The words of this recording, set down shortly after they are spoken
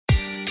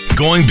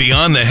Going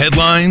beyond the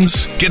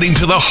headlines, getting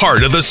to the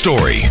heart of the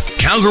story.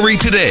 Calgary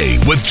Today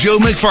with Joe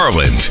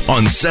McFarland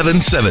on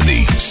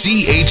 770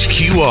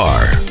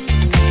 CHQR.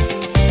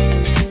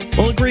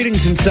 Well,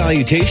 greetings and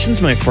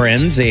salutations, my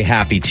friends. A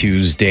happy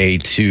Tuesday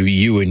to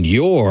you and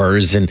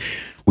yours. And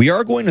we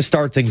are going to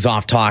start things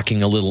off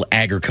talking a little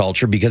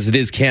agriculture because it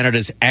is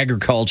Canada's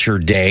Agriculture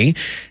Day.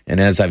 And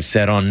as I've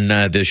said on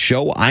this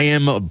show, I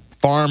am a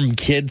farm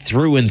kid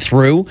through and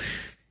through.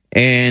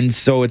 And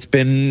so it's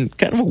been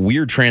kind of a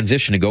weird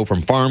transition to go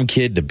from farm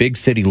kid to big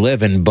city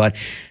living. But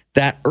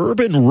that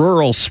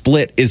urban-rural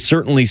split is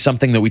certainly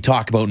something that we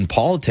talk about in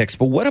politics.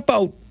 But what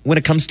about when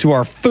it comes to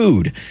our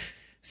food?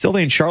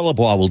 Sylvain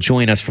Charlebois will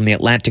join us from the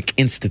Atlantic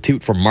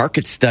Institute for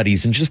Market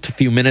Studies in just a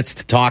few minutes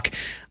to talk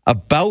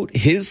about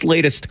his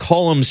latest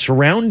column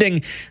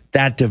surrounding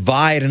that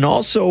divide and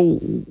also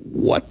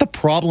what the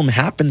problem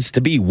happens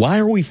to be. Why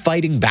are we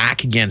fighting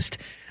back against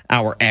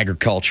our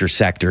agriculture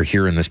sector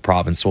here in this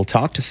province? So we'll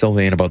talk to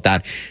Sylvain about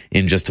that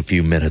in just a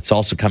few minutes.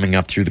 Also coming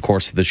up through the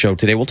course of the show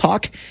today, we'll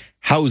talk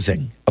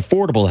housing,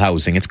 affordable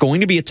housing. It's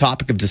going to be a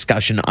topic of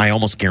discussion, I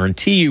almost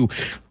guarantee you,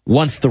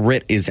 once the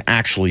writ is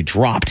actually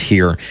dropped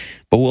here.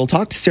 But we'll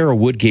talk to Sarah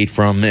Woodgate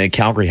from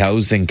Calgary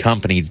Housing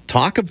Company to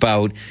talk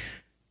about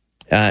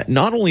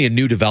not only a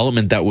new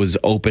development that was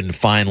opened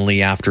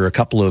finally after a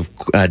couple of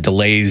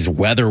delays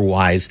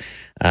weather-wise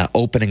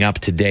opening up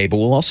today, but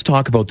we'll also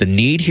talk about the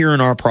need here in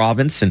our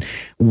province and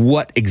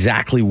what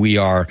exactly we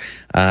are,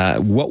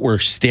 what we're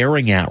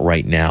staring at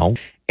right now.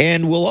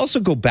 And we'll also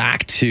go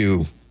back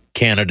to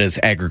Canada's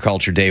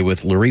Agriculture Day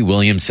with Luree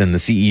Williamson, the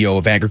CEO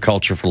of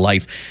Agriculture for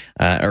Life,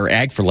 or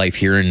Ag for Life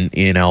here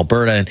in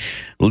Alberta.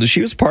 And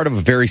she was part of a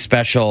very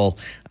special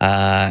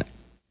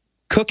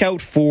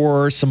cookout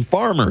for some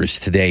farmers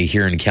today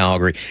here in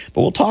Calgary.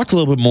 But we'll talk a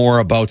little bit more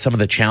about some of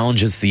the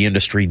challenges the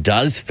industry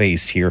does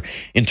face here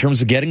in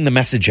terms of getting the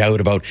message out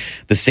about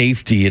the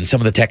safety and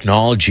some of the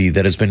technology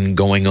that has been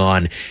going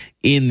on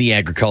in the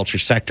agriculture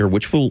sector,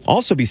 which will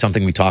also be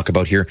something we talk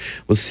about here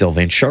with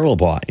Sylvain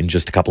Charlebois in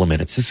just a couple of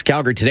minutes. This is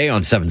Calgary Today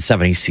on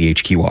 770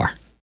 CHQR.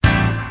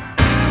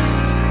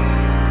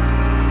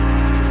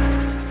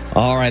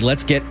 All right,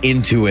 let's get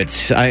into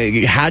it.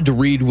 I had to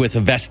read with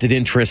a vested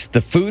interest, the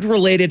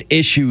food-related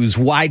issues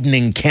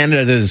widening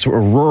Canada's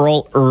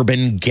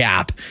rural-urban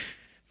gap.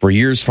 For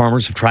years,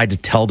 farmers have tried to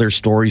tell their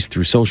stories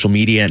through social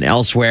media and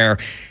elsewhere,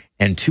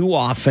 and too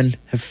often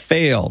have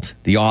failed.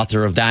 The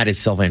author of that is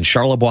Sylvain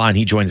Charlebois, and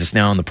he joins us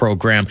now on the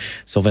program.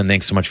 Sylvain,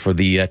 thanks so much for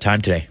the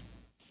time today.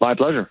 My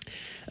pleasure.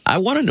 I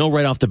want to know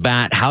right off the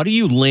bat, how do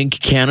you link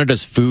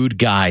Canada's food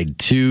guide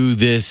to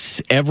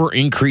this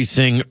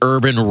ever-increasing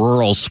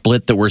urban-rural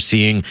split that we're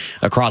seeing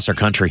across our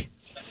country?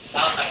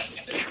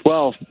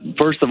 Well,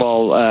 first of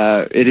all,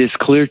 it is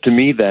clear to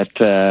me that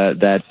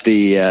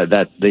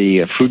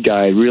the food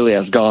guide really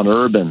has gone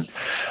urban.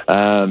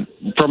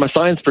 From a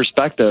science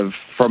perspective,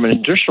 from an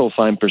industrial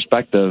science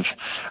perspective,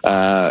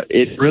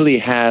 it really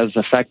has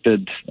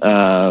affected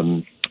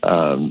the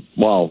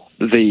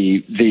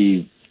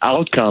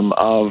outcome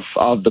of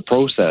the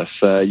process.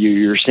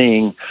 You're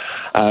seeing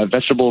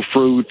vegetable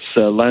fruits,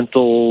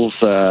 lentils,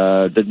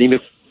 the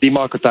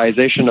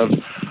democratization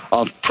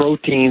of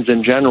proteins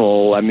in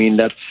general. I mean,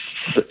 that's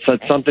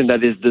something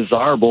that is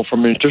desirable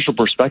from an nutritional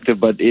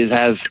perspective, but it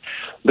has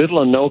little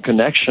or no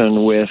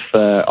connection with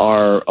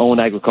our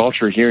own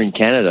agriculture here in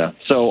Canada.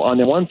 So on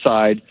the one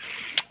side,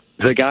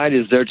 the guide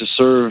is there to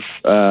serve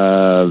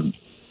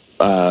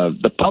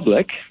the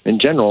public in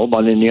general,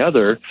 but in the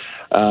other,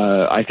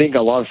 I think a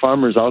lot of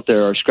farmers out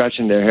there are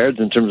scratching their heads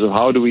in terms of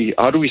how do we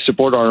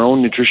support our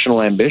own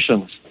nutritional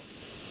ambitions.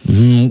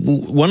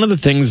 One of the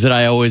things that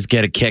I always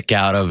get a kick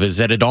out of is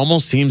that it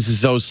almost seems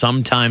as though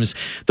sometimes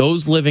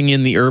those living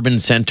in the urban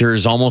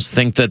centers almost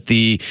think that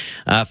the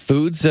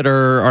foods that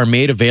are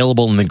made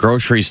available in the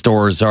grocery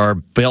stores are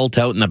built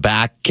out in the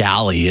back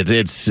alley.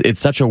 It's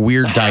such a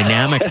weird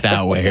dynamic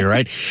that way,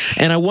 right?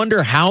 And I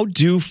wonder, how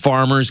do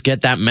farmers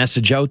get that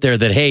message out there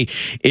that, hey,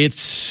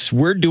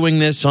 we're doing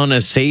this on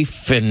a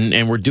safe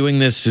and we're doing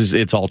this,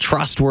 it's all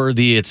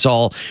trustworthy,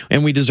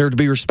 and we deserve to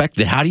be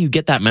respected. How do you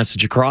get that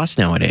message across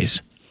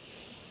nowadays?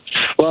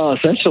 Well,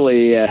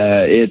 essentially,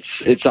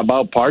 it's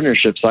about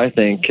partnerships, I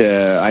think.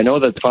 I know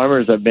that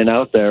farmers have been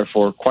out there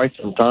for quite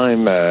some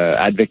time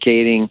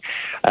advocating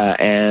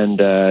and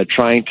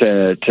trying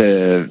to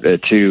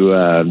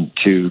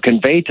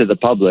convey to the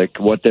public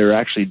what they're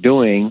actually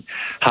doing,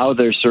 how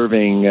they're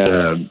serving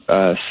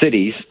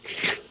cities.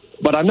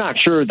 But I'm not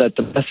sure that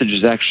the message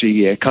is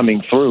actually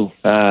coming through.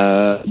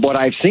 What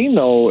I've seen,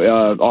 though,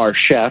 are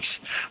chefs,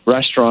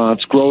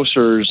 restaurants,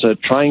 grocers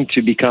trying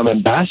to become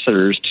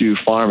ambassadors to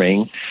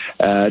farming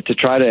to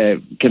try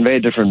to convey a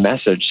different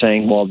message,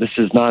 saying, well, this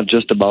is not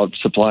just about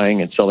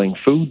supplying and selling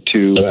food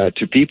to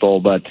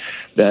people, but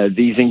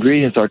these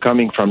ingredients are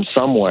coming from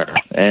somewhere,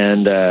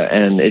 and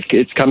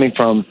it's coming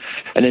from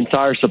an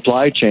entire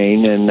supply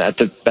chain. And at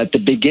the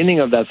beginning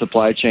of that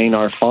supply chain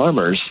are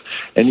farmers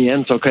in the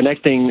end. So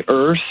connecting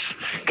earth,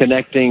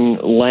 connecting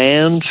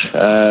land,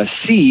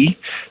 sea,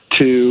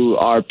 to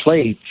our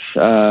plates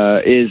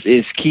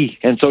is key.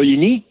 And so you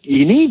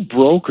need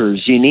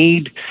brokers, you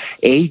need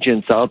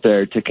agents out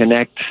there to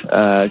connect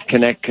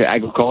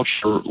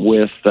agriculture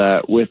with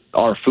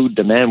our food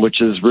demand,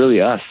 which is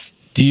really us.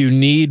 Do you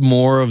need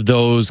more of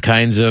those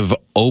kinds of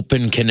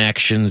open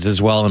connections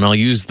as well? And I'll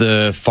use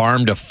the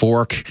farm to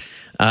fork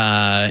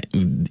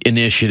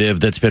initiative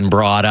that's been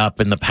brought up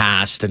in the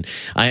past. And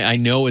I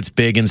know it's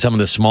big in some of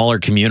the smaller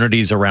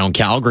communities around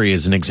Calgary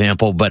as an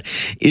example, but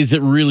is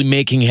it really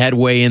making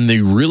headway in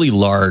the really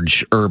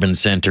large urban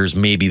centers?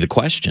 Maybe the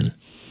question.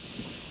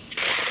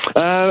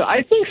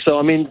 I think so.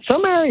 I mean,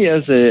 some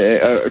areas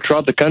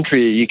throughout the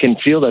country, you can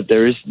feel that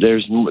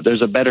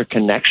there's a better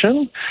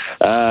connection,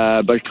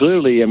 but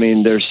clearly, I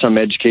mean, there's some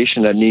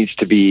education that needs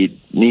to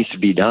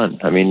be done.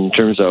 I mean, in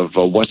terms of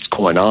what's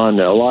going on,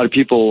 a lot of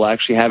people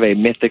actually have a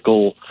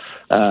mythical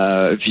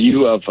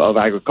view of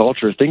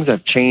agriculture. Things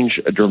have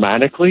changed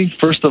dramatically.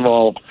 First of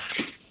all,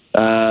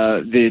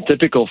 the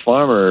typical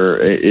farmer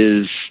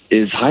is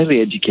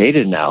highly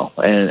educated now,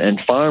 and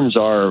farms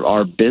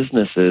are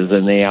businesses,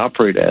 and they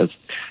operate as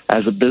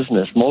a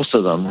business, most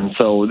of them. And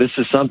so this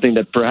is something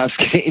that perhaps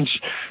Canadians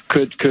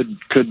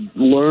could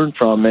learn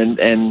from. And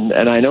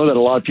I know that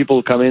a lot of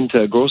people come into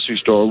a grocery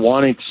store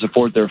wanting to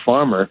support their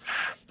farmer,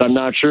 but I'm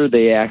not sure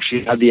they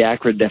actually have the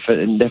accurate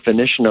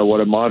definition of what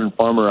a modern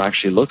farmer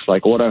actually looks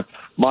like, what a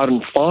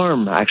modern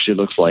farm actually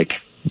looks like.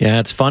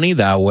 Yeah, it's funny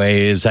that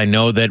way. Is I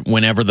know that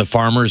whenever the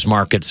farmers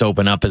markets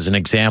open up, as an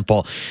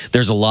example,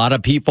 there's a lot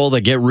of people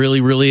that get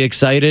really, really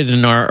excited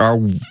and are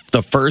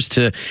the first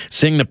to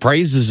sing the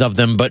praises of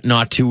them. But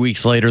not 2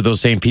 weeks later,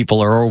 those same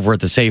people are over at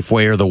the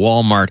Safeway or the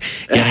Walmart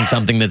getting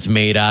something that's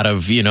made out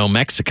of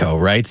Mexico,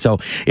 right? So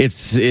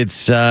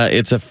it's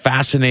a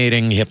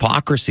fascinating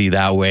hypocrisy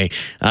that way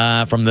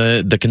from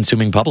the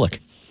consuming public.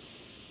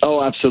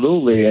 Oh,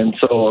 absolutely. And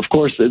so, of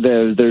course,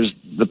 there's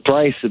the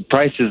price. The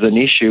price is an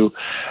issue.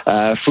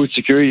 Food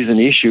security is an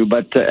issue.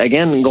 But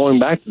again, going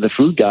back to the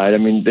food guide, I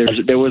mean,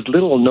 there was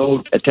little or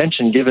no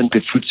attention given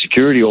to food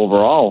security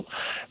overall.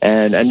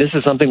 And this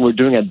is something we're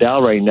doing at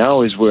Dal right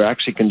now, is we're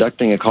actually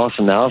conducting a cost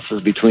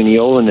analysis between the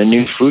old and the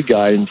new food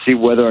guide and see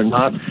whether or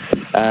not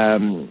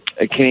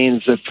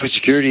Canadians' food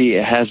security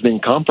has been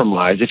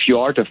compromised if you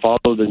are to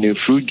follow the new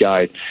food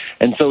guide.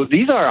 And so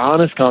these are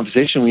honest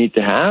conversations we need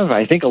to have.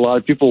 I think a lot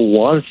of people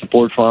want to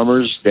support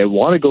farmers. They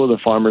want to go to the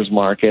farmers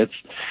markets.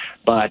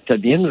 But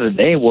at the end of the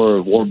day,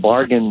 we're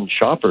bargain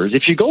shoppers.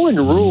 If you go in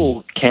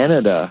rural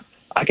Canada,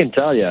 I can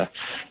tell you,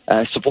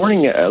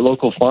 supporting a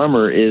local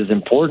farmer is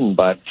important,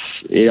 but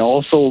it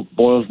also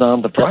boils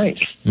down to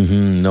price.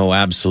 Mm-hmm. No,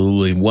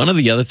 absolutely. One of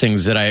the other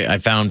things that I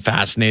found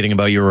fascinating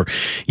about your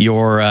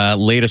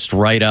latest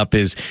write-up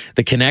is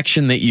the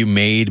connection that you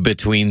made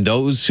between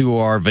those who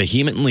are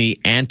vehemently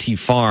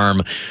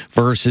anti-farm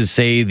versus,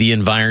 say, the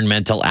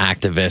environmental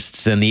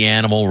activists and the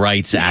animal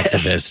rights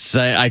activists.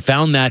 I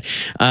found that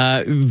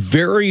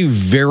very,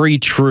 very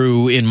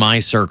true in my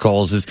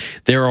circles. Is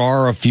there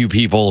are a few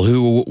people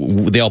who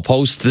they'll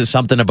post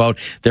something about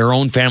their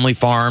own family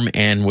farm,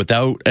 and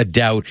without a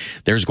doubt,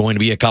 there's going to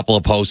be a couple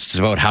of posts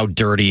about how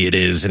dirty it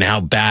is and how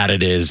bad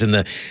it is and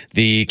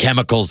the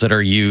chemicals that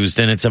are used.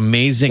 And it's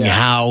amazing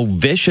how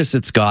vicious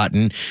it's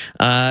gotten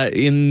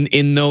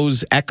in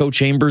those echo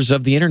chambers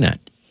of the internet.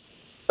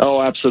 Oh,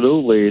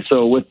 absolutely.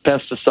 So with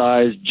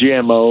pesticides,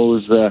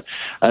 GMOs,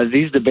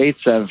 these debates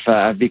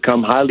have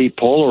become highly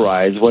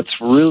polarized.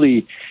 What's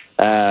really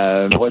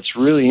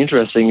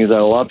interesting is that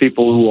a lot of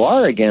people who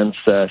are against,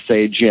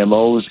 say,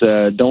 GMOs,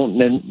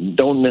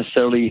 don't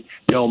necessarily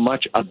know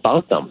much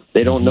about them.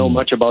 They don't know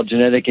much about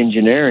genetic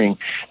engineering.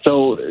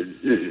 So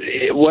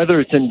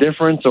whether it's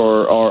indifference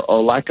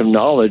or lack of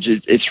knowledge,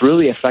 it's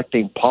really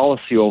affecting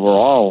policy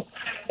overall.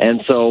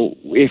 And so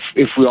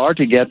if we are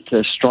to get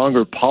a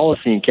stronger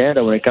policy in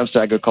Canada when it comes to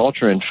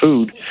agriculture and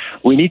food,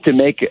 we need to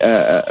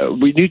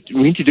we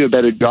need to do a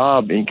better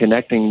job in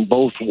connecting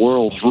both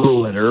worlds,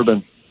 rural and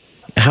urban.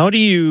 How do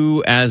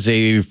you, as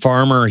a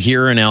farmer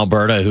here in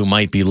Alberta who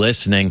might be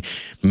listening,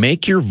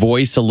 make your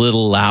voice a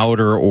little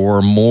louder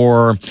or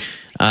more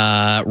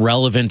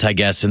relevant, I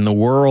guess, in the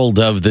world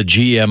of the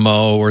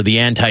GMO or the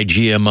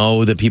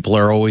anti-GMO that people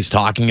are always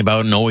talking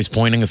about and always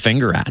pointing a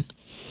finger at?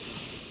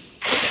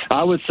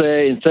 I would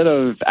say instead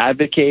of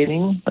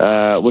advocating,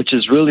 which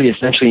is really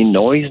essentially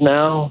noise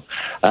now,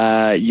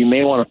 you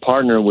may want to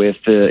partner with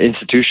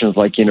institutions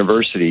like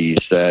universities,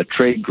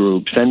 trade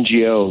groups,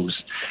 NGOs,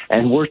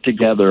 and work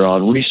together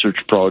on research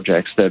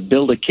projects that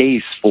build a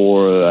case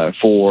for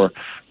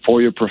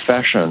your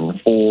profession,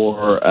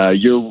 for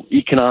your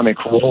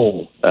economic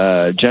role,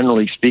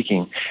 generally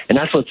speaking. And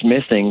that's what's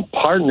missing.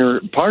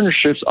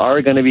 Partnerships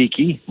are going to be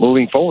key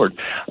moving forward.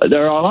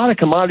 There are a lot of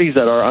commodities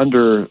that are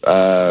under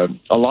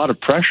a lot of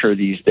pressure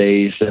these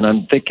days. And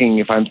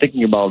if I'm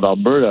thinking about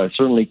Alberta,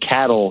 certainly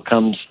cattle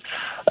comes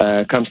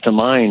to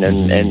mind.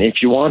 And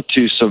if you want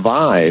to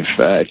survive,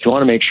 if you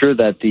want to make sure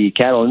that the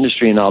cattle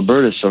industry in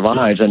Alberta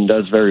survives and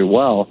does very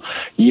well,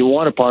 you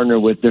want to partner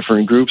with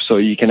different groups so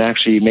you can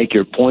actually make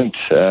your point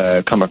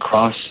come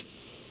across.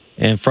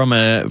 And from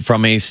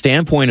a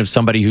standpoint of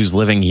somebody who's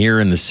living here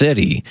in the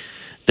city,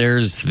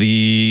 there's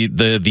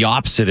the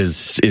opposite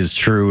is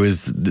true.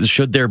 Is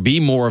should there be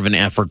more of an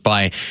effort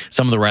by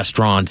some of the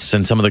restaurants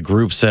and some of the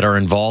groups that are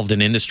involved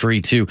in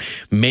industry to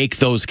make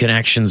those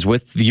connections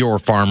with your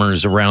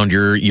farmers around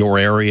your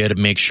area to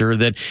make sure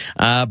that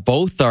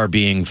both are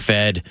being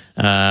fed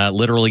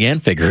literally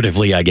and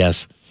figuratively, I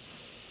guess.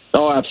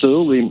 Oh,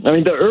 absolutely. I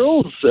mean, the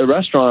Earl's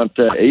restaurant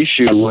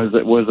issue is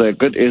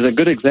a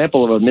good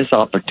example of a missed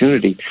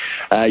opportunity.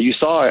 You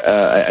saw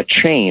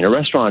a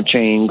restaurant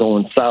chain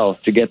going south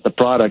to get the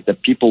product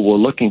that people were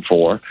looking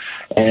for,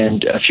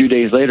 and a few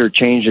days later,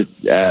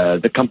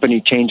 the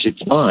company changed its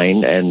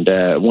mind and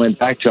went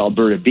back to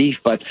Alberta beef.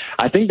 But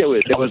I think there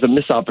was a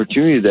missed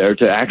opportunity there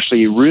to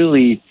actually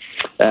really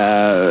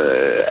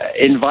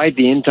invite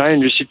the entire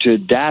industry to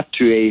adapt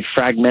to a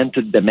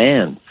fragmented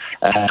demand.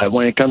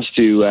 When it comes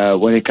to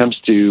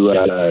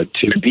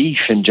beef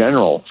in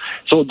general.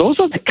 So those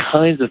are the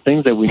kinds of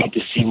things that we need to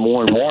see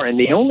more and more. And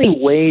the only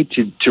way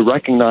to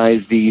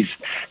recognize these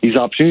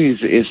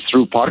opportunities is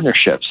through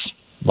partnerships,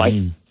 like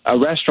a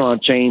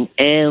restaurant chain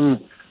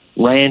and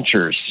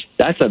ranchers.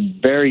 That's a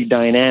very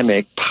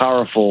dynamic,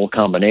 powerful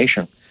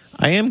combination.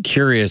 I am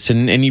curious,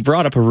 and you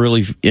brought up a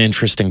really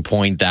interesting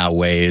point that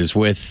way, is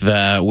with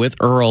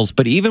Earl's,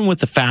 but even with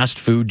the fast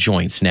food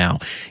joints now,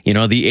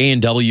 the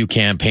A&W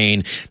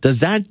campaign, does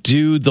that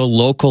do the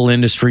local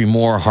industry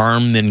more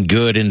harm than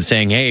good in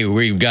saying, hey,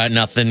 we've got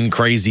nothing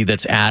crazy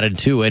that's added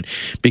to it,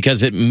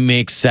 because it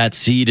makes that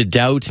seed of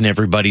doubt in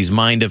everybody's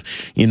mind of,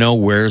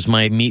 where's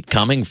my meat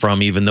coming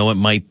from, even though it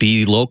might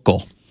be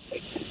local?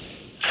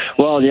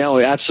 Well, yeah,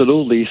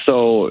 absolutely.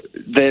 So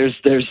there's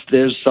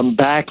some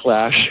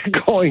backlash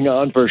going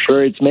on for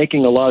sure. It's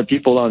making a lot of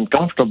people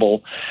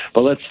uncomfortable.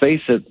 But let's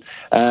face it,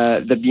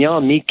 the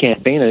Beyond Meat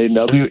campaign at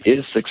A&W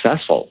is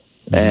successful,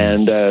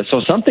 and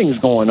so something's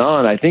going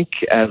on. I think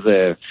as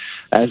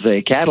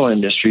a cattle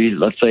industry,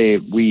 let's say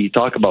we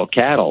talk about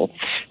cattle,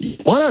 you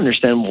want to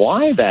understand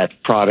why that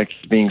product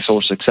is being so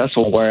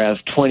successful, whereas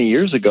 20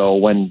 years ago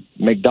when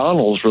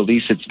McDonald's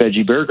released its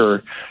veggie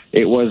burger,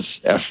 it was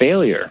a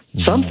failure.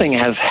 Something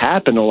has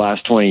happened in the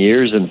last 20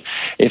 years, and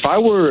if I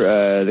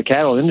were the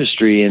cattle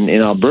industry in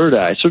Alberta,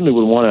 I certainly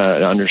would want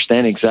to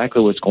understand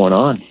exactly what's going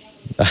on.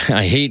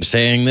 I hate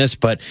saying this,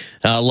 but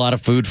a lot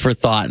of food for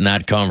thought in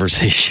that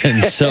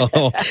conversation. So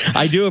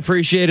I do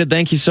appreciate it.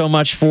 Thank you so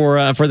much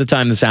for the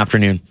time this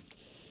afternoon.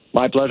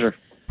 My pleasure.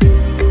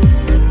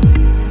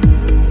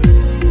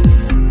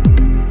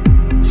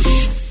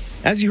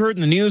 As you heard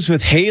in the news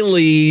with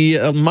Haley,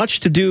 much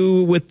to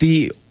do with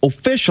the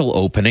official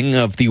opening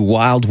of the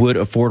Wildwood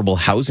Affordable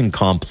Housing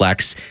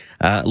Complex,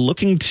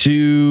 looking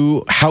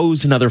to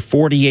house another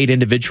 48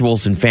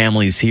 individuals and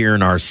families here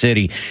in our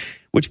city.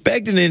 Which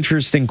begged an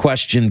interesting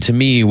question to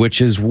me,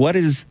 which is, what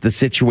is the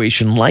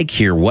situation like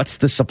here? What's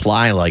the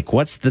supply like?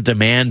 What's the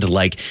demand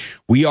like?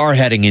 We are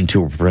heading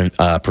into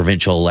a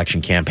provincial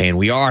election campaign.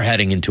 We are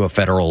heading into a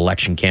federal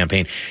election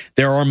campaign.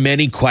 There are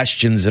many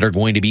questions that are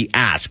going to be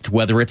asked,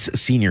 whether it's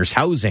seniors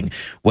housing,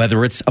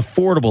 whether it's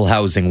affordable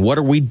housing. What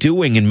are we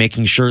doing in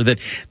making sure that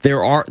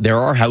there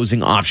are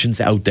housing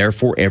options out there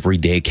for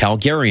everyday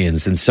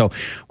Calgarians? And so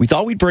we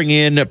thought we'd bring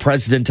in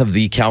president of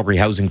the Calgary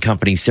Housing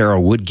Company, Sarah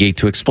Woodgate,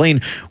 to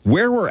explain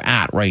where we're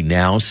at right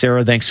now.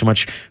 Sarah, thanks so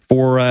much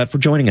for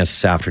joining us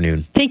this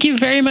afternoon. Thank you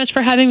very much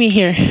for having me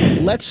here.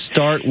 Let's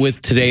start with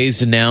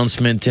today's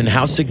announcement and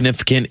how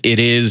significant it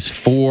is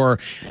for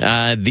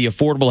the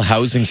affordable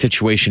housing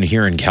situation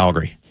here in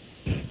Calgary.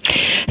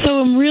 So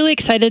I'm really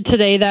excited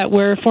today that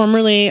we're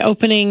formally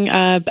opening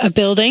a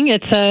building.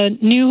 It's a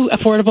new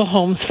affordable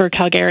homes for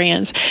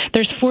Calgarians.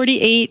 There's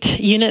 48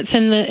 units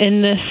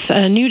in this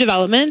new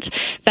development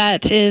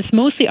that is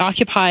mostly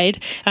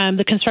occupied.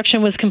 The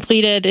construction was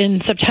completed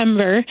in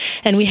September,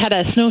 and we had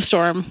a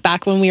snowstorm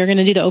back when we were going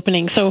to do the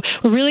opening. So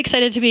we're really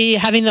excited to be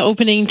having the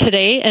opening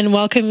today and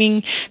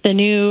welcoming the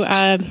new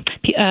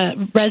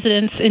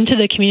residents into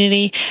the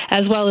community,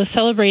 as well as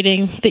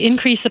celebrating the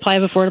increased supply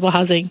of affordable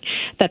housing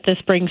that this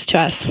brings to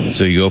us.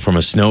 So you go from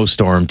a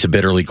snowstorm to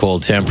bitterly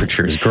cold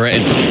temperatures.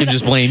 Great. So we can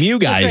just blame you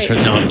guys for...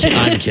 No,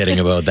 I'm kidding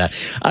about that.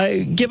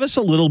 Give us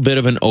a little bit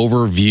of an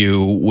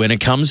overview when it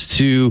comes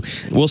to...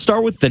 We'll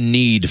start with the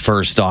need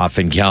first off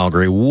in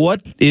Calgary.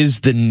 What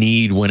is the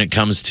need when it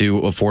comes to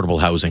affordable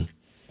housing?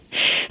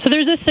 So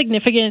there's a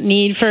significant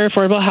need for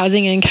affordable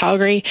housing in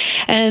Calgary,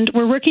 and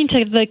we're working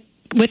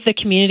with the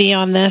community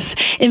on this.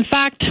 In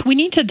fact, we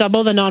need to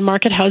double the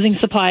non-market housing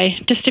supply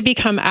just to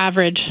become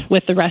average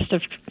with the rest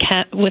of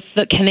with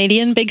the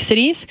Canadian big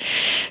cities.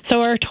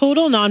 So our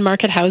total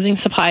non-market housing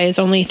supply is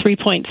only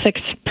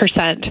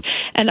 3.6%,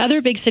 and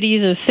other big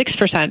cities is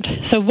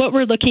 6%. So what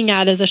we're looking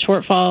at is a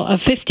shortfall of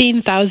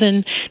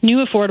 15,000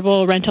 new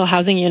affordable rental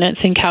housing units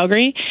in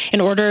Calgary in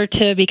order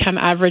to become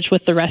average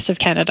with the rest of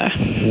Canada.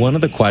 One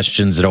of the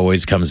questions that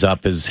always comes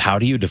up is, how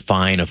do you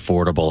define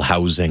affordable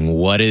housing?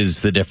 What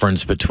is the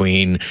difference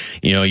between,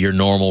 your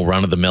normal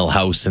run-of-the-mill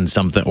house and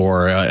something,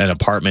 or an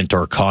apartment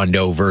or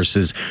condo,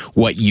 versus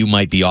what you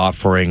might be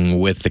offering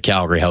with the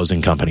Calgary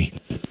Housing Company?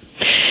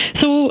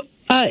 So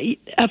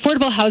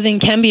affordable housing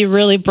can be a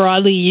really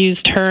broadly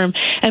used term.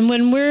 And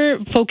when we're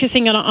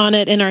focusing on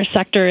it in our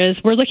sector is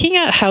we're looking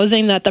at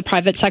housing that the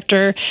private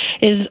sector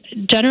is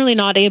generally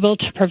not able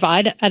to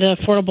provide at an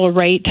affordable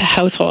rate to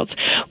households.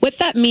 What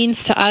that means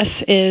to us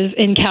is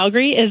in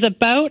Calgary is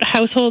about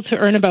households who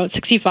earn about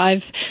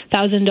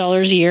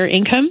 $65,000 a year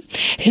income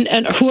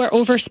and who are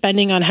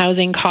overspending on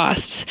housing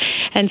costs.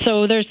 And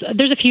so there's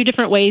a few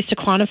different ways to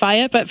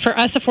quantify it, but for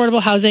us,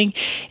 affordable housing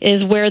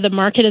is where the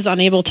market is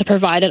unable to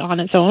provide it on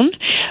its own.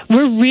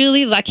 We're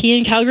really lucky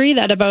in Calgary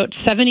that about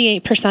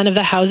 78% of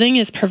the housing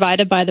is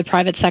provided by the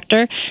private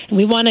sector, and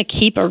we want to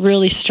keep a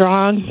really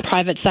strong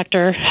private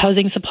sector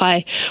housing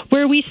supply.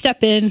 Where we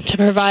step in to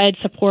provide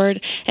support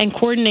and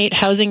coordinate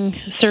housing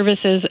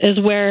services is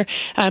where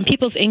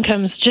people's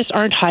incomes just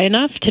aren't high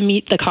enough to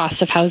meet the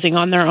cost of housing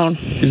on their own.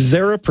 Is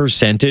there a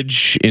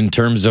percentage in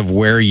terms of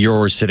where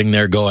you're sitting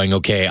there going,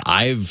 okay,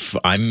 I'm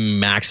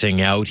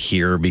maxing out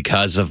here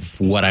because of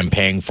what I'm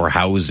paying for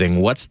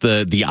housing? What's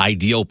the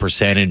ideal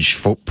percentage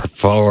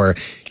for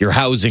your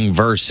housing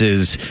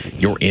versus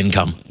your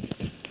income?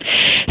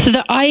 So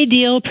the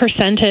ideal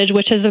percentage,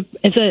 which is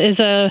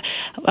a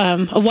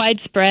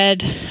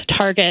widespread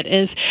target,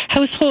 is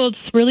households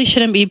really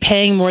shouldn't be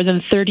paying more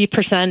than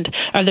 30%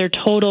 of their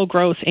total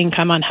gross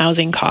income on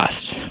housing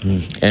costs.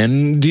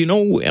 And do you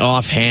know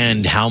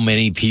offhand how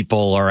many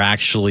people are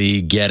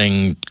actually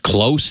getting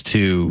close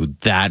to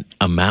that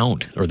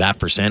amount or that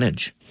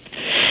percentage?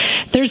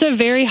 There's a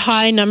very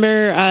high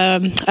number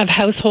of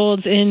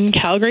households in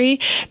Calgary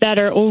that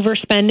are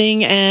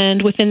overspending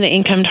and within the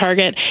income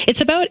target. It's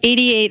about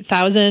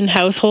 88,000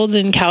 households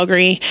in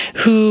Calgary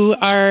who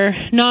are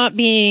not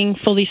being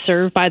fully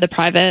served by the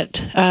private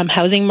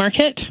housing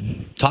market.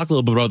 Talk a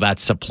little bit about that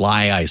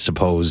supply, I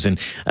suppose, and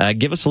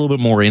give us a little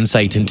bit more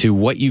insight into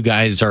what you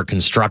guys are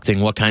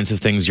constructing, what kinds of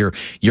things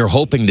you're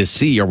hoping to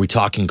see. Are we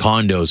talking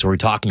condos? Are we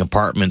talking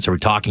apartments? Are we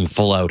talking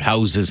full-out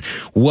houses?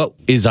 What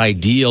is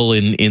ideal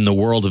in the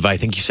world of, I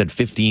think you said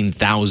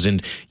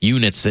 15,000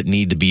 units that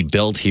need to be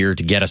built here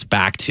to get us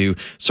back to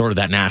sort of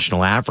that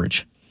national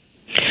average?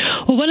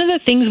 Well, one of the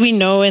things we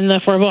know in the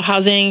affordable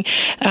housing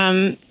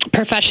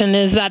profession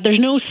is that there's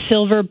no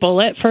silver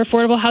bullet for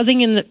affordable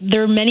housing, and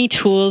there are many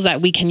tools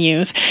that we can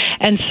use.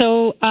 And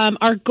so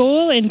our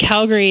goal in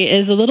Calgary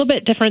is a little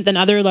bit different than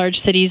other large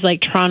cities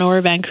like Toronto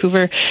or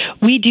Vancouver.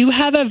 We do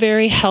have a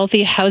very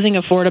healthy housing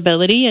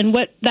affordability, and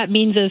what that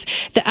means is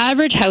the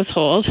average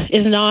household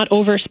is not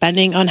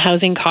overspending on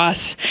housing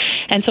costs.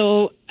 And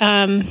so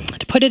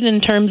to put it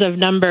in terms of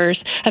numbers,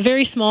 a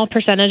very small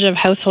percentage of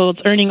households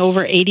earning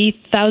over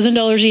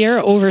 $80,000 a year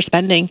are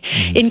overspending.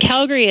 In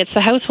Calgary, it's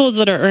the households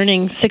that are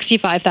earning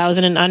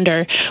 $65,000 and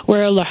under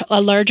where a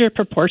larger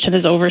proportion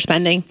is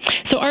overspending.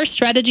 So our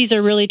strategies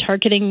are really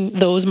targeting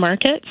those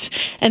markets.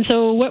 And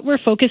so what we're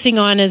focusing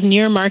on is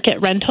near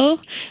market rental,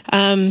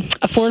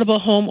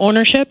 affordable home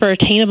ownership or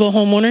attainable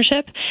home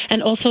ownership,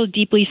 and also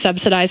deeply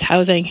subsidized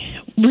housing.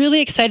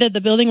 Really excited.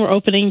 The building we're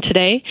opening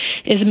today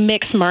is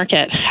mixed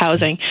market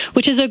housing,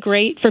 which is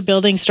great for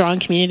building strong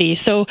communities.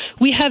 So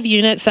we have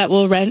units that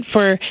will rent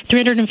for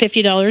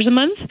 $350 a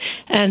month,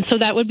 and so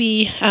that would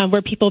be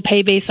where people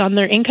pay based on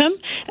their income,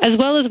 as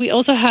well as we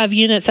also have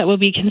units that will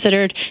be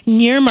considered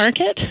near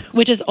market,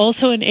 which is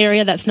also an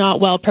area that's not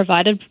well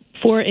provided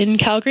for in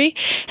Calgary,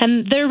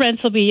 and their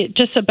rents will be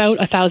just about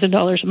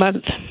 $1,000 a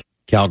month.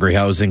 Calgary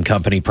Housing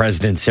Company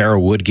President Sarah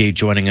Woodgate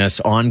joining us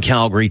on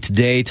Calgary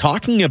Today,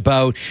 talking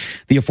about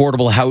the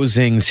affordable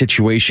housing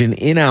situation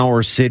in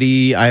our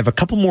city. I have a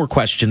couple more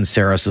questions,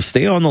 Sarah, so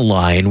stay on the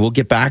line. We'll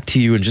get back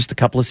to you in just a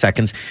couple of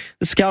seconds.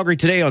 This is Calgary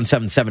Today on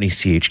 770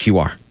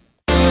 CHQR.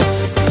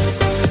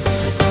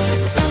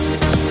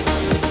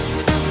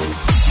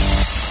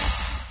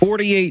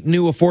 48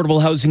 new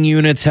affordable housing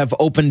units have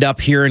opened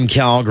up here in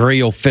Calgary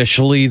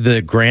officially,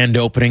 the grand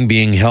opening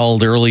being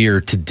held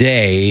earlier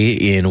today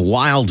in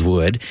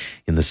Wildwood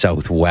in the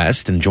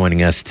Southwest. And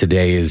joining us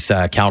today is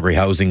Calgary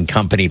Housing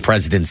Company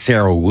President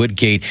Sarah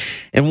Woodgate.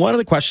 And one of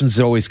the questions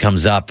that always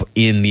comes up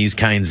in these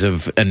kinds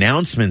of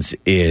announcements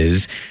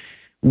is,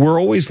 we're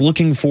always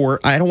looking for,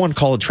 I don't want to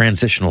call it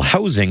transitional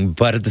housing,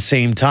 but at the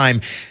same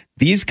time,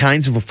 these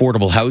kinds of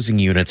affordable housing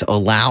units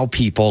allow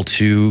people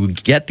to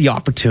get the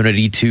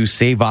opportunity to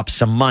save up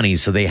some money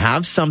so they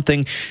have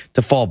something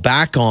to fall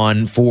back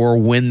on for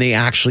when they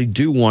actually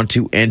do want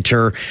to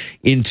enter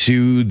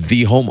into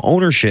the home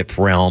ownership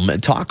realm.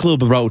 Talk a little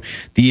bit about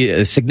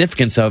the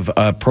significance of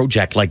a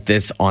project like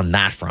this on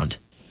that front.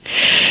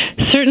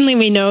 Certainly,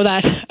 we know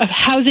that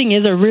housing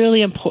is a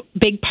really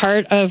big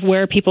part of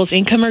where people's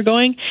income are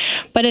going,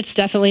 but it's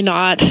definitely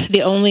not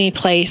the only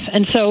place.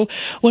 And so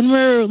when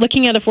we're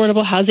looking at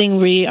affordable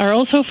housing, we are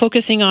also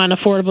focusing on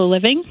affordable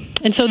living.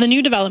 And so the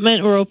new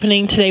development we're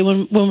opening today,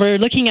 when we're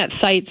looking at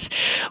sites,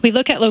 We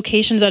look at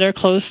locations that are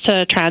close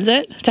to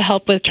transit to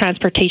help with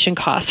transportation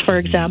costs, for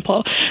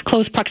example,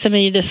 close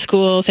proximity to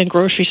schools and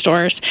grocery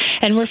stores.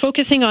 And we're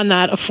focusing on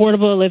that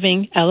affordable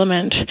living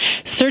element.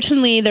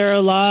 Certainly, there are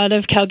a lot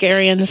of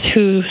Calgarians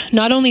who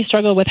not only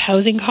struggle with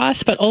housing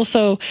costs, but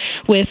also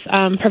with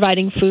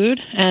providing food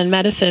and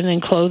medicine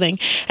and clothing.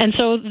 And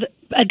so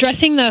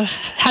addressing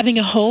having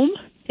a home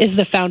is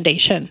the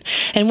foundation.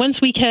 And once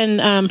we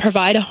can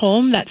provide a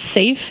home that's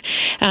safe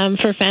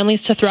for families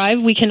to thrive,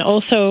 we can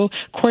also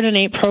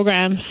coordinate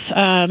programs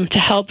to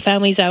help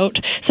families out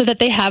so that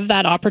they have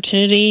that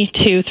opportunity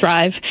to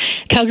thrive.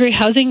 Calgary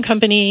Housing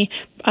Company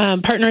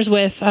partners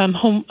with on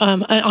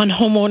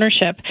home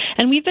ownership,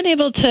 and we've been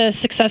able to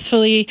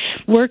successfully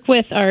work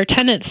with our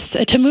tenants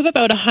to move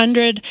about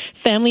 100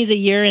 families a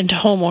year into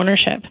home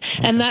ownership,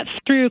 and that's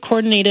through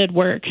coordinated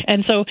work.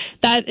 And so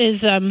that is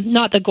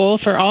not the goal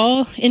for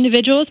all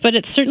individuals, but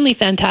it's certainly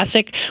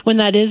fantastic when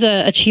that is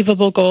an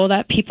achievable goal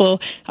that people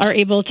are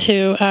able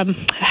to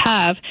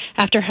have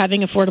after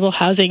having affordable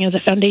housing as a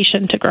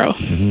foundation to grow.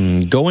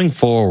 Going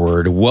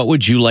forward, what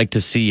would you like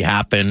to see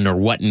happen, or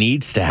what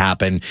needs to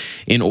happen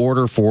in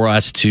order for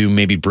us to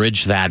maybe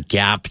bridge that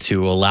gap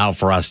to allow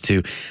for us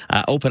to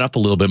open up a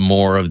little bit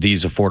more of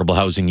these affordable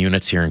housing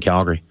units here in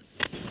Calgary?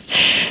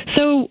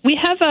 So we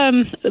have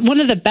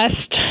one of the best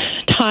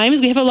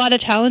times. We have a lot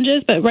of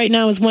challenges, but right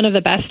now is one of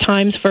the best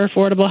times for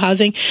affordable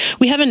housing.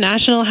 We have a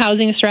national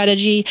housing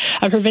strategy,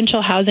 a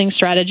provincial housing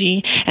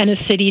strategy, and a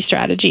city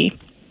strategy.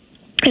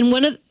 And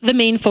one of the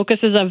main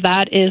focuses of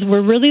that is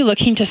we're really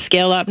looking to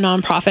scale up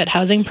nonprofit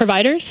housing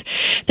providers.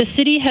 The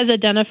city has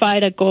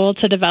identified a goal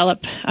to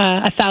develop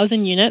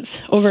 1,000 units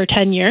over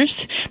 10 years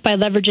by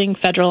leveraging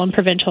federal and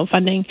provincial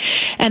funding.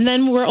 And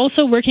then we're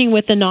also working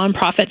with the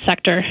nonprofit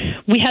sector.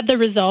 We had the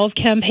Resolve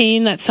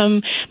campaign that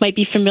some might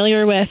be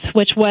familiar with,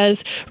 which was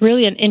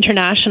really an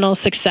international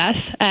success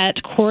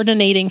at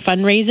coordinating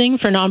fundraising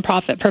for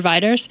nonprofit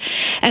providers.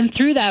 And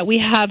through that, we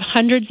have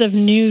hundreds of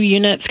new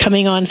units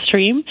coming on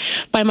stream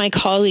by my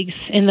colleagues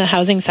in the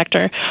housing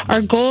sector.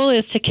 Our goal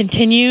is to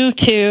continue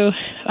to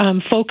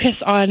focus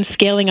on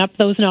scaling up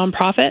those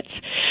nonprofits.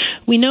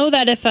 We know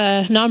that if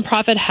a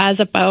nonprofit has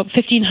about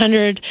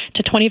 1,500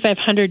 to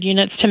 2,500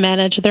 units to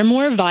manage, they're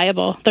more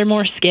viable, they're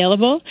more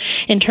scalable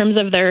in terms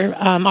of their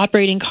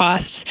operating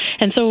costs.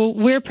 And so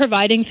we're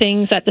providing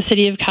things at the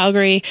City of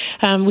Calgary.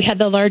 We had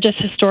the largest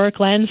historic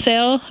land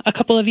sale a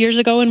couple of years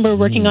ago, and we're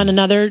working on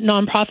another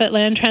nonprofit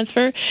land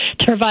transfer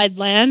to provide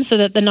land so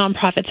that the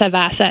nonprofits have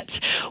assets.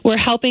 We're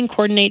helping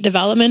coordinate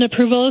development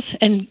approvals,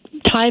 and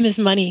time is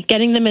money,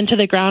 getting them into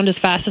the ground as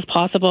fast as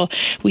possible.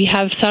 We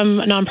have some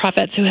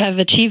nonprofits who have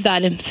achieved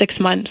that in 6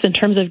 months in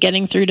terms of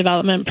getting through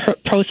development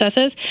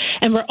processes.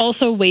 And we're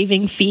also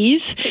waiving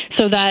fees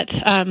so that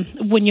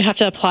when you have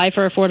to apply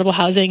for affordable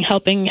housing,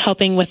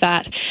 helping with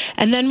that.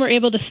 And then we're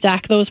able to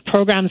stack those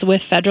programs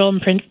with federal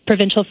and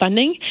provincial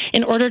funding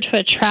in order to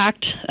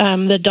attract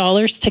the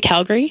dollars to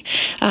Calgary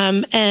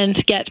and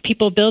get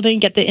people building,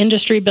 get the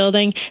industry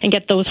building, and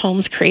get those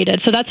homes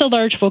created. So that's a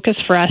large focus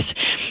for us.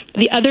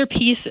 The other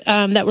piece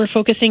that we're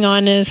focusing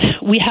on is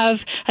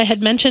I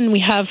had mentioned we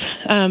have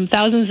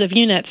thousands of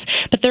units,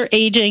 but they're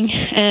aging,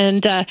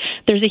 and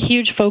there's a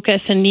huge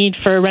focus and need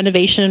for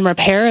renovation and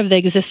repair of the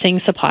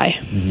existing supply.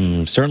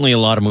 Certainly a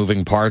lot of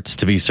moving parts,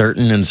 to be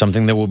certain, and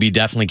something that we'll be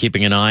definitely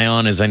keeping an eye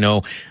on, as I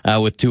know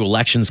with 2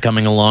 elections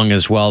coming along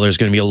as well, there's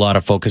going to be a lot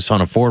of focus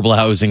on affordable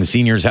housing,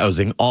 seniors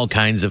housing, all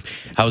kinds of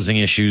housing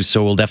issues.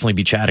 So we'll definitely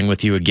be chatting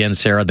with you again,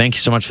 Sarah. Thank you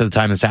so much for the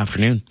time this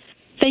afternoon.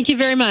 Thank you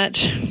very much.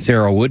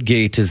 Sarah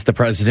Woodgate is the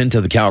president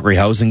of the Calgary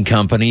Housing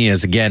Company,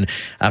 as again,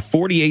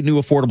 48 new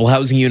affordable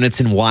housing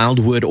units in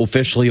Wildwood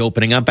officially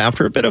opening up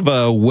after a bit of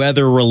a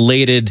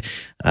weather-related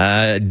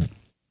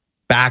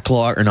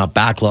backlog, or not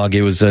backlog,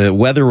 it was a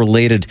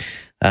weather-related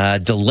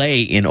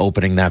delay in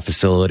opening that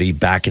facility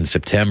back in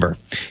September.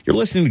 You're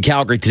listening to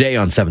Calgary Today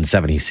on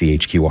 770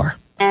 CHQR.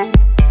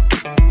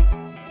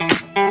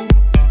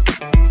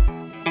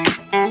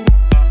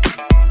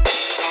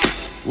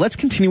 Let's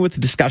continue with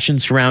the discussion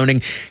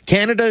surrounding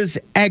Canada's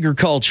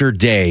Agriculture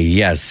Day.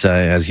 Yes,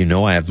 as you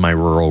know, I have my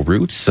rural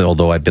roots,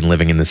 although I've been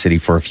living in the city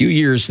for a few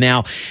years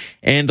now.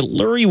 And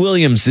Luree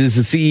Williamson is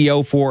the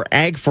CEO for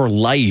Ag for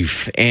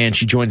Life, and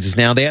she joins us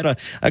now. They had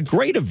a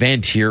great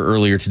event here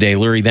earlier today.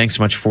 Luree, thanks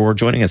so much for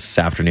joining us this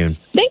afternoon.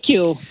 Thank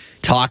you.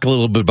 Talk a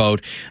little bit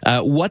about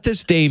what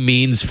this day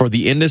means for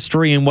the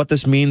industry and what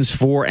this means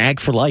for Ag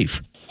for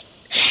Life.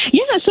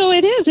 Yeah, so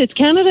it is. It's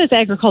Canada's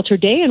Agriculture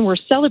Day, and we're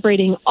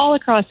celebrating all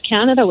across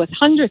Canada with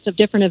hundreds of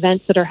different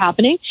events that are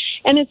happening.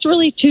 And it's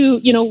really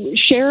to,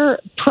 share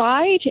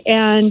pride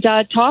and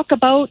talk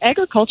about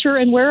agriculture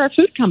and where our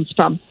food comes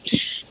from.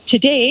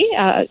 Today,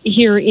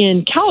 here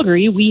in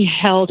Calgary, we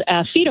held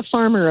a Feed a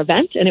Farmer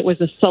event, and it was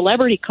a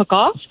celebrity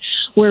cook-off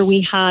where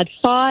we had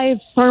 5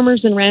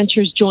 farmers and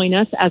ranchers join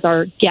us as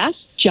our guest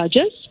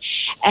judges.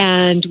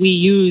 And we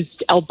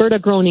used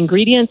Alberta-grown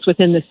ingredients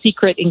within the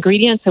secret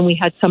ingredients, and we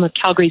had some of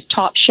Calgary's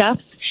top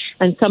chefs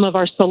and some of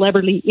our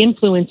celebrity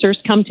influencers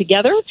come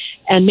together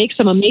and make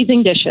some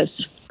amazing dishes.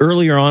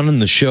 Earlier on in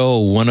the show,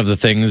 one of the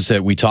things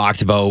that we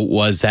talked about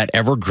was that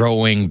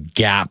ever-growing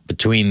gap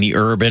between the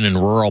urban and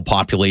rural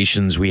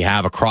populations we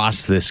have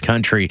across this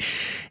country.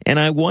 And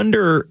I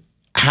wonder,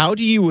 how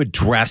do you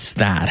address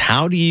that?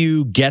 How do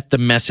you get the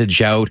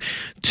message out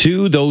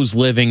to those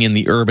living in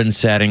the urban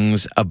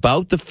settings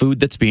about the food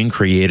that's being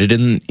created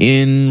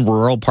in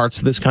rural parts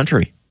of this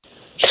country?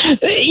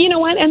 You know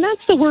what? And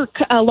that's the work,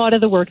 a lot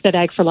of the work that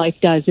Ag for Life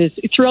does is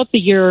throughout the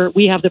year,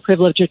 we have the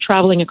privilege of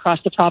traveling across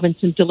the province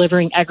and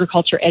delivering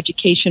agriculture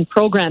education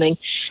programming.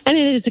 And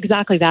it is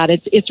exactly that.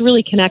 It's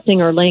really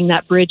connecting or laying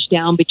that bridge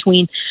down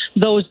between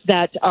those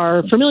that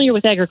are familiar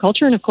with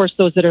agriculture and, of course,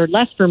 those that are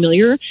less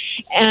familiar,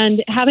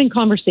 and having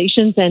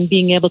conversations and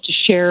being able to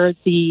share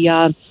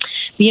the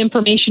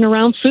information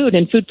around food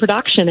and food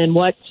production and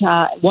what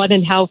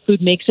and how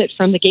food makes it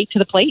from the gate to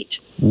the plate.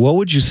 What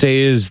would you say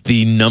is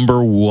the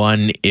number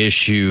one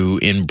issue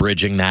in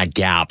bridging that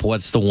gap?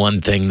 What's the one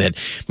thing that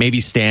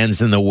maybe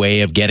stands in the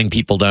way of getting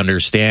people to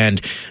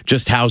understand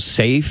just how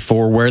safe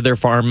or where their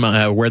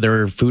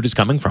food is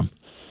coming from?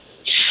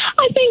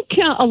 I think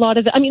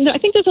I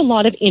think there's a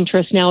lot of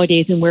interest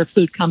nowadays in where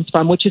food comes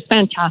from, which is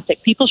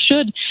fantastic. People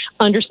should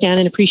understand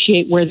and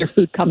appreciate where their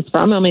food comes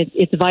from. I mean,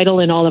 it's vital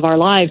in all of our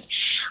lives.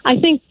 I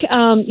think,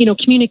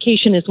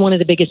 communication is one of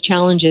the biggest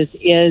challenges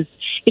is,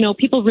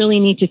 people really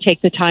need to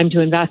take the time to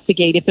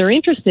investigate. If they're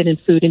interested in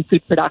food and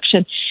food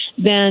production,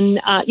 then,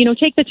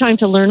 take the time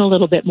to learn a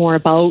little bit more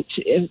about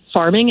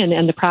farming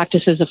and the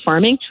practices of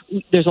farming.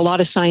 There's a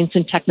lot of science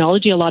and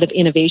technology, a lot of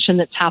innovation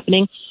that's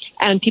happening,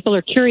 and people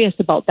are curious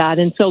about that.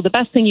 And so the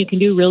best thing you can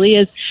do really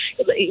is,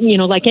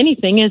 like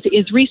anything,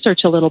 is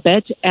research a little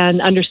bit and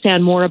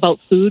understand more about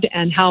food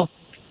and how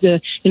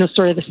the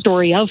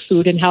story of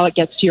food and how it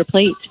gets to your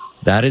plate.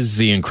 That is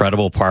the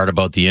incredible part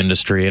about the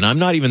industry. And I'm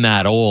not even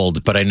that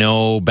old, but I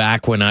know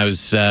back when I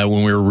was,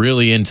 when we were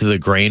really into the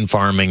grain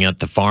farming at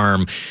the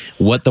farm,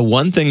 the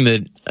one thing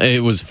that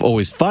it was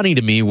always funny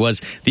to me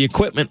was the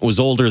equipment was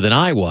older than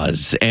I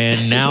was.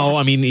 And now,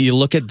 I mean, you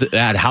look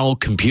at how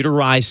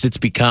computerized it's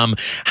become,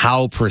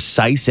 how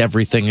precise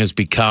everything has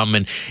become,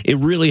 and it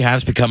really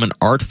has become an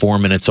art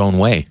form in its own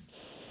way.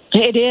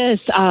 It is,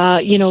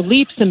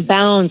 leaps and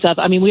bounds of,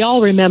 we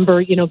all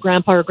remember,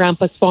 Grandpa or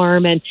Grandpa's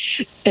farm and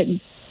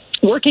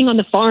working on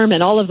the farm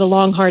and all of the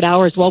long, hard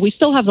hours. Well, we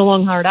still have the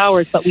long, hard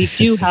hours, but we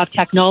do have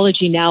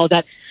technology now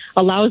that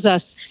allows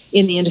us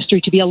in the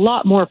industry to be a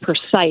lot more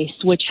precise,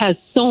 which has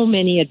so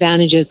many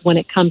advantages when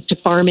it comes to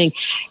farming.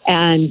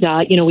 And,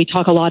 we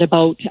talk a lot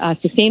about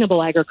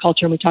sustainable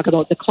agriculture, and we talk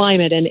about the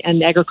climate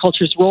and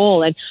agriculture's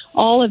role. And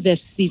all of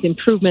these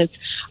improvements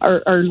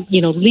are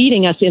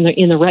leading us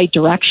in the right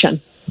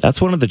direction.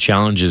 That's one of the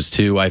challenges,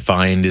 too, I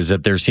find, is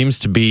that there seems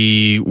to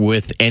be,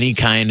 with any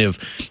kind of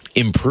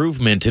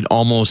improvement, it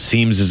almost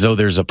seems as though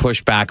there's a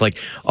pushback like,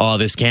 oh,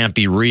 this can't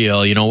be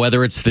real.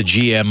 Whether it's the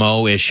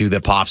GMO issue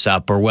that pops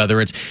up or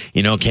whether it's,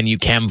 can you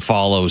chem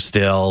follow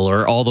still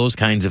or all those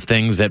kinds of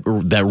things that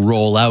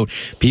roll out.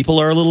 People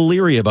are a little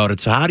leery about it.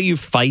 So how do you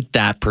fight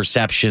that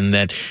perception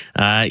that,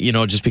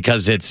 just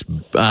because it's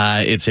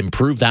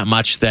improved that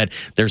much that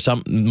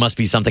must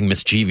be something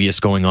mischievous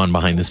going on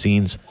behind the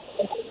scenes?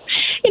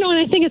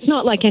 And I think it's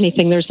not like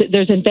anything.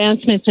 There's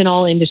advancements in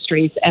all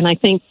industries. And I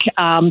think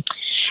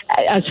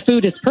as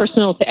food is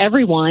personal to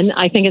everyone,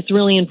 I think it's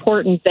really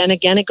important. Then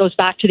again, it goes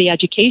back to the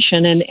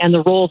education and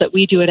the role that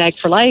we do at Ag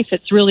for Life.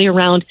 It's really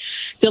around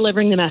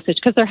delivering the message,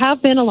 because there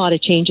have been a lot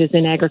of changes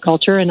in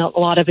agriculture and a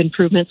lot of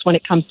improvements when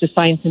it comes to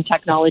science and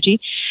technology.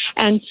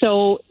 And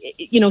so,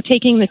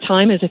 taking the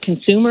time as a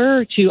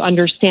consumer to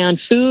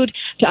understand food,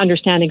 to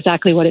understand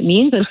exactly what it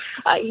means. And,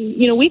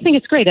 we think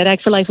it's great at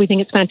Ag for Life. We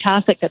think it's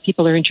fantastic that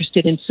people are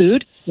interested in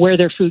food, where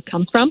their food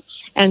comes from.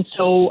 And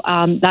so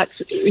that's,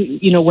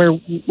 where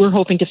we're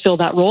hoping to fill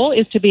that role,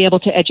 is to be able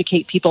to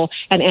educate people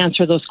and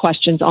answer those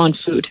questions on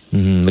food.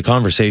 Mm-hmm. The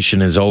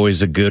conversation is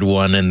always a good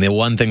one. And the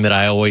one thing that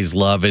I always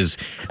love is,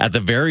 at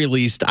the very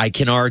least, I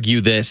can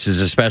argue this,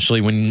 is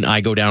especially when I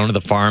go down to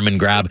the farm and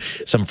grab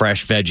some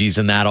fresh veggies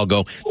and that, I'll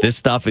go, this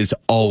stuff is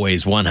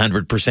always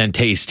 100%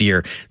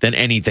 tastier than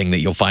anything that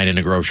you'll find in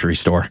a grocery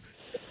store.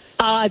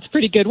 It's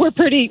pretty good. We're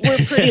pretty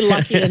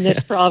lucky in this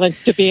province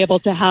to be able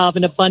to have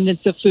an abundance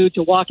of food,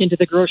 to walk into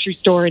the grocery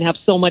store and have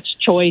so much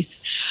choice.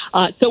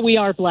 So we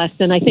are blessed.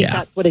 And I think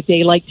that's what a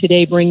day like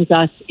today brings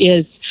us,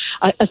 is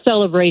a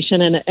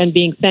celebration and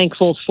being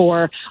thankful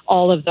for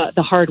all of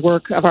the hard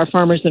work of our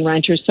farmers and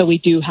ranchers. So we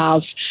do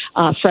have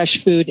fresh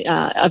food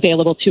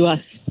available to us.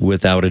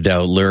 Without a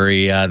doubt.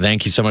 Luree,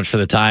 thank you so much for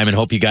the time, and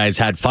hope you guys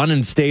had fun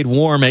and stayed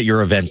warm at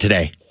your event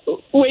today.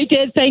 We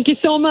did. Thank you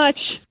so much.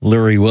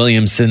 Luree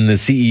Williamson, the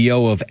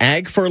CEO of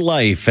Ag for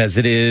Life, as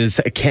it is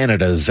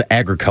Canada's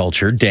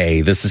Agriculture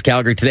Day. This is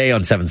Calgary Today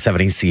on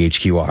 770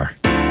 CHQR.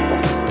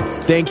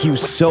 Thank you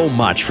so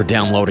much for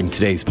downloading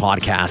today's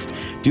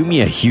podcast. Do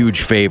me a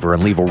huge favor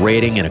and leave a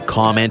rating and a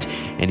comment.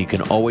 And you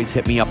can always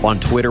hit me up on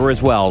Twitter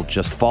as well.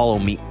 Just follow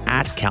me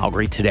at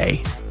Calgary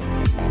Today.